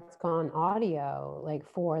healing arts gone audio, like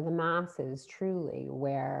for the masses, truly,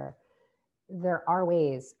 where there are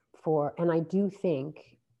ways for, and I do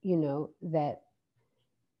think, you know, that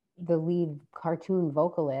the lead cartoon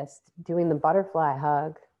vocalist doing the butterfly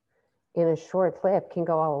hug in a short clip can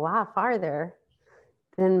go a lot farther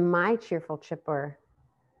than my cheerful chipper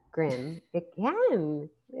grin. It can.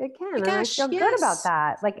 It can. My And I gosh, feel good about yes.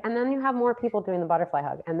 that. Like, and then you have more people doing the butterfly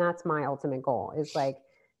hug. And that's my ultimate goal, is like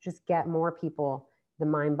just get more people the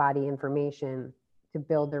mind body information to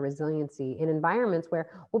build their resiliency in environments where,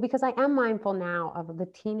 well, because I am mindful now of the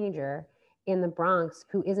teenager in the Bronx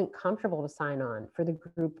who isn't comfortable to sign on for the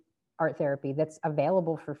group art therapy that's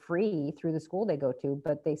available for free through the school they go to,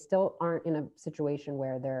 but they still aren't in a situation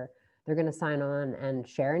where they're going to sign on and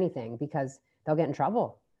share anything because they'll get in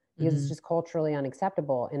trouble, because it's just culturally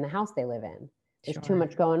unacceptable in the house they live in. There's too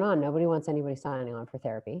much going on. Nobody wants anybody signing on for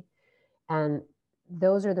therapy. And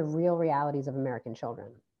those are the real realities of American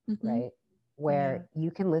children, right? Where you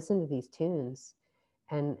can listen to these tunes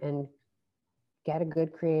and get a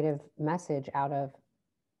good creative message out of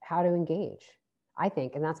how to engage, I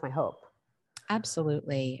think. And that's my hope.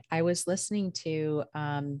 Absolutely. I was listening to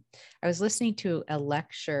a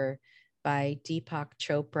lecture by Deepak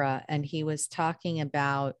Chopra, and he was talking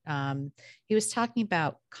about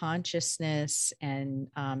consciousness and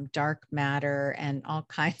dark matter and all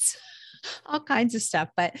kinds of stuff.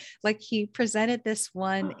 But like, he presented this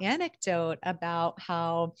one anecdote about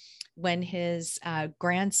how when his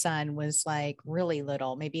grandson was like really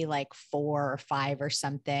little, maybe like 4 or 5 or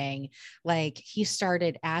something, like he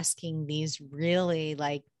started asking these really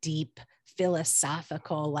like deep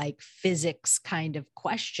philosophical, like physics kind of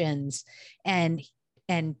questions. And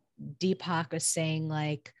Deepak was saying,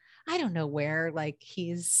 like, I don't know where like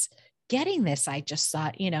he's getting this. I just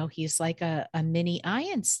thought, he's like a mini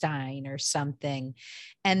Einstein or something.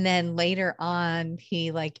 And then later on,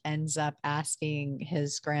 he like ends up asking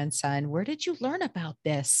his grandson, where did you learn about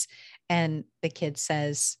this? And the kid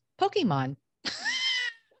says, Pokemon.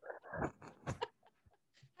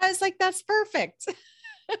 I was like, that's perfect.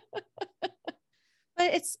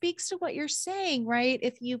 But it speaks to what you're saying, right?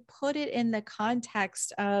 If you put it in the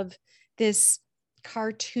context of this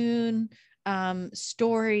cartoon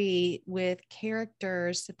story with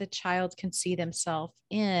characters that the child can see themselves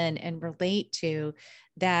in and relate to,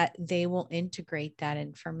 that they will integrate that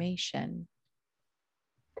information.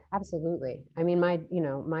 Absolutely. I mean,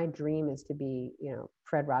 my dream is to be,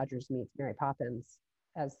 Fred Rogers meets Mary Poppins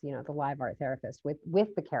as, the live art therapist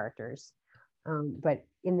with the characters. But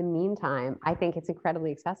in the meantime, I think it's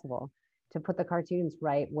incredibly accessible to put the cartoons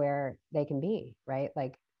right where they can be, right?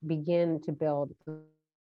 Like, begin to build a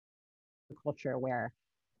culture where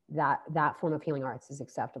that form of healing arts is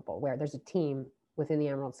acceptable, where there's a team within the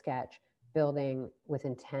Emerald Sketch building with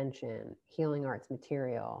intention healing arts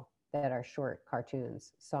material that are short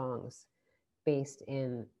cartoons, songs based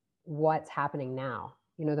in what's happening now.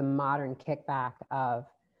 The modern kickback of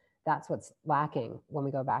that's what's lacking when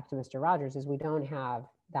we go back to Mr. Rogers, is we don't have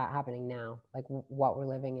that happening now, like what we're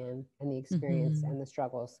living in and the experience and the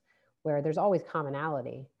struggles, where there's always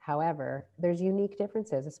commonality. However, there's unique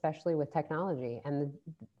differences, especially with technology and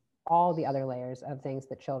all the other layers of things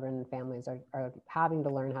that children and families are having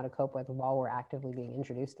to learn how to cope with while we're actively being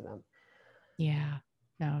introduced to them. Yeah,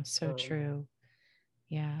 no, so true.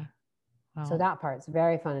 Yeah. Well, so that part's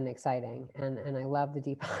very fun and exciting. And I love the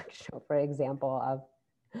Deepak Chopra example of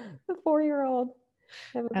the 4-year-old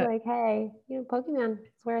that was like, hey, Pokemon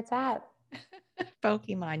is where it's at.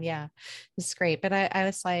 Pokemon, yeah, it's great. But I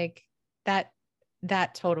was like,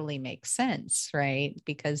 that totally makes sense, right?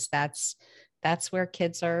 Because that's where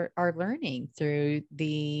kids are learning through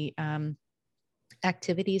the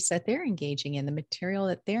activities that they're engaging in, the material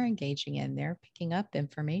that they're engaging in. They're picking up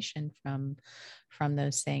information from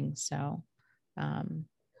those things. So yeah.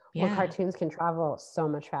 Well, cartoons can travel so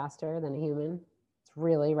much faster than a human. It's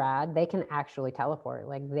really rad. They can actually teleport.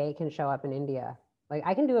 Like, they can show up in India. Like,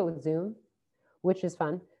 I can do it with Zoom, which is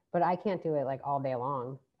fun, but I can't do it like all day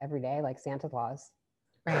long, every day, like Santa Claus.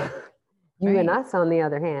 Right. You and us, on the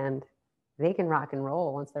other hand, they can rock and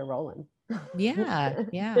roll once they're rolling. Yeah.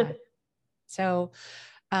 Yeah. So,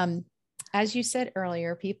 as you said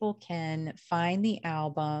earlier, people can find the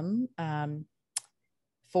album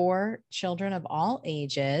for children of all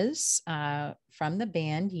ages from the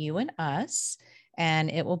band You and Us, and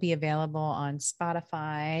it will be available on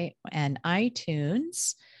Spotify and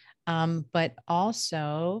iTunes. But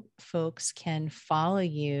also, folks can follow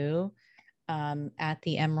you at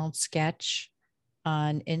the Emerald Sketch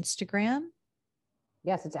on Instagram.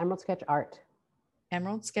 Yes, it's Emerald Sketch Art.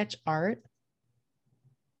 Emerald Sketch Art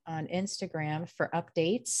on Instagram for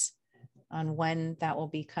updates on when that will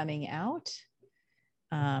be coming out.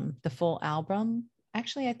 The full album.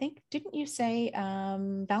 Actually, I think, didn't you say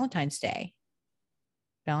Valentine's Day?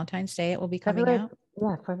 Valentine's Day, it will be coming out.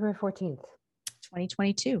 Yeah, February 14th.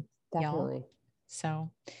 2022. Definitely. Y'all.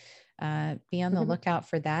 So be on the lookout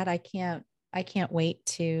for that. I can't I can't wait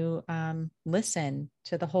to listen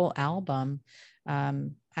to the whole album.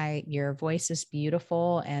 Your voice is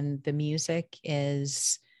beautiful and the music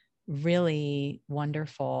is really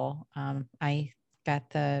wonderful. I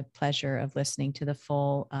got the pleasure of listening to the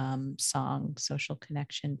full song Social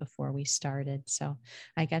Connection before we started, so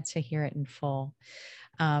I got to hear it in full.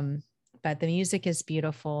 But the music is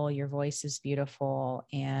beautiful, your voice is beautiful,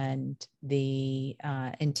 and the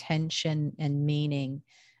intention and meaning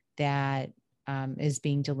that is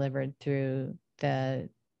being delivered through the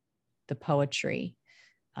poetry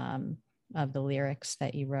of the lyrics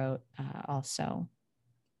that you wrote, also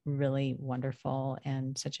really wonderful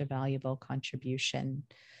and such a valuable contribution.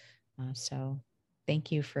 So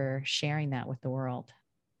thank you for sharing that with the world.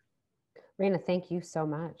 Raina, thank you so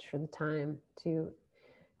much for the time to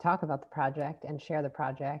talk about the project and share the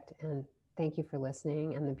project. And thank you for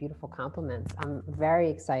listening and the beautiful compliments. I'm very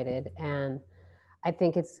excited. And I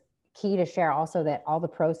think it's key to share also that all the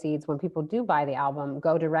proceeds, when people do buy the album,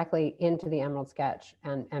 go directly into the Emerald Sketch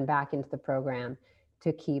and back into the program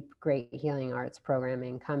to keep great healing arts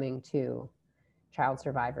programming coming to child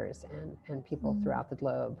survivors and people throughout the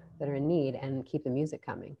globe that are in need, and keep the music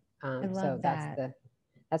coming. So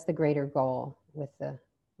that's the greater goal with the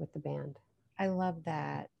band. I love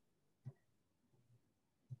that.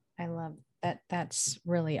 I love that. That's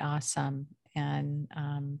really awesome. And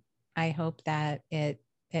I hope that it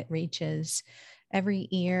reaches every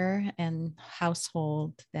ear and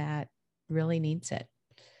household that really needs it.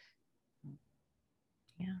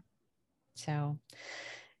 Yeah. So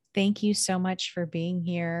thank you so much for being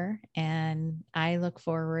here. And I look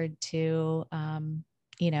forward to,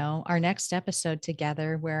 our next episode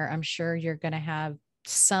together, where I'm sure you're going to have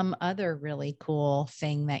some other really cool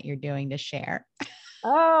thing that you're doing to share.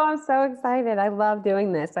 Oh, I'm so excited. I love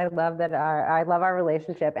doing this. I love that I love our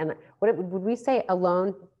relationship. And would we say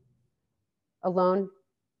alone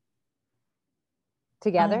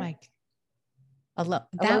together? Oh my,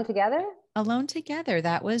 alone together? Alone together.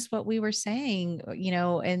 That was what we were saying,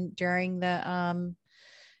 and during the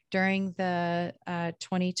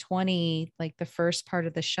 2020, like the first part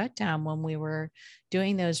of the shutdown, when we were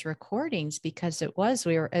doing those recordings, because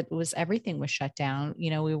everything was shut down.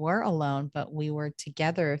 We were alone, but we were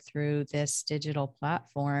together through this digital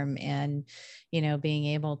platform, and, being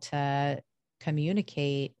able to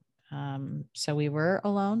communicate. So we were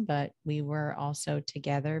alone, but we were also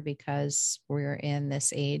together because we're in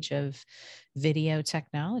this age of video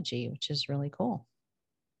technology, which is really cool.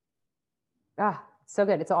 So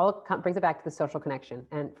good. It's all brings it back to the social connection.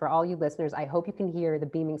 And for all you listeners, I hope you can hear the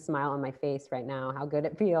beaming smile on my face right now, how good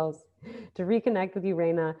it feels to reconnect with you,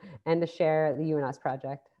 Raina, and to share the You and Us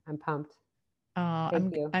project. I'm pumped.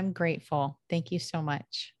 I'm grateful. Thank you so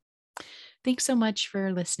much. Thanks so much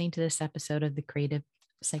for listening to this episode of the Creative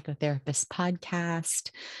Psychotherapist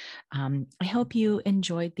podcast. I hope you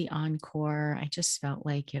enjoyed the encore. I just felt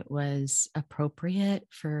like it was appropriate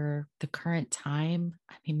for the current time.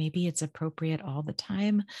 I mean, maybe it's appropriate all the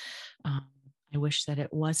time. I wish that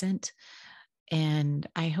it wasn't. And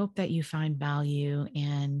I hope that you find value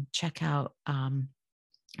and check out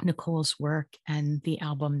Nicole's work and the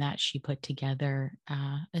album that she put together.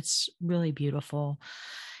 It's really beautiful.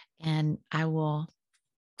 And I will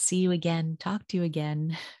see you again, talk to you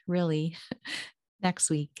again, really, next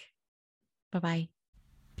week. Bye-bye.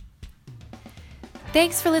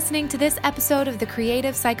 Thanks for listening to this episode of The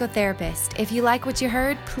Creative Psychotherapist. If you like what you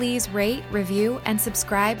heard, please rate, review, and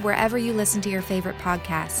subscribe wherever you listen to your favorite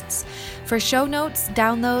podcasts. For show notes,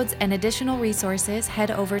 downloads, and additional resources, head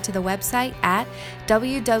over to the website at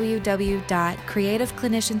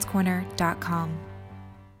www.creativeclinicianscorner.com.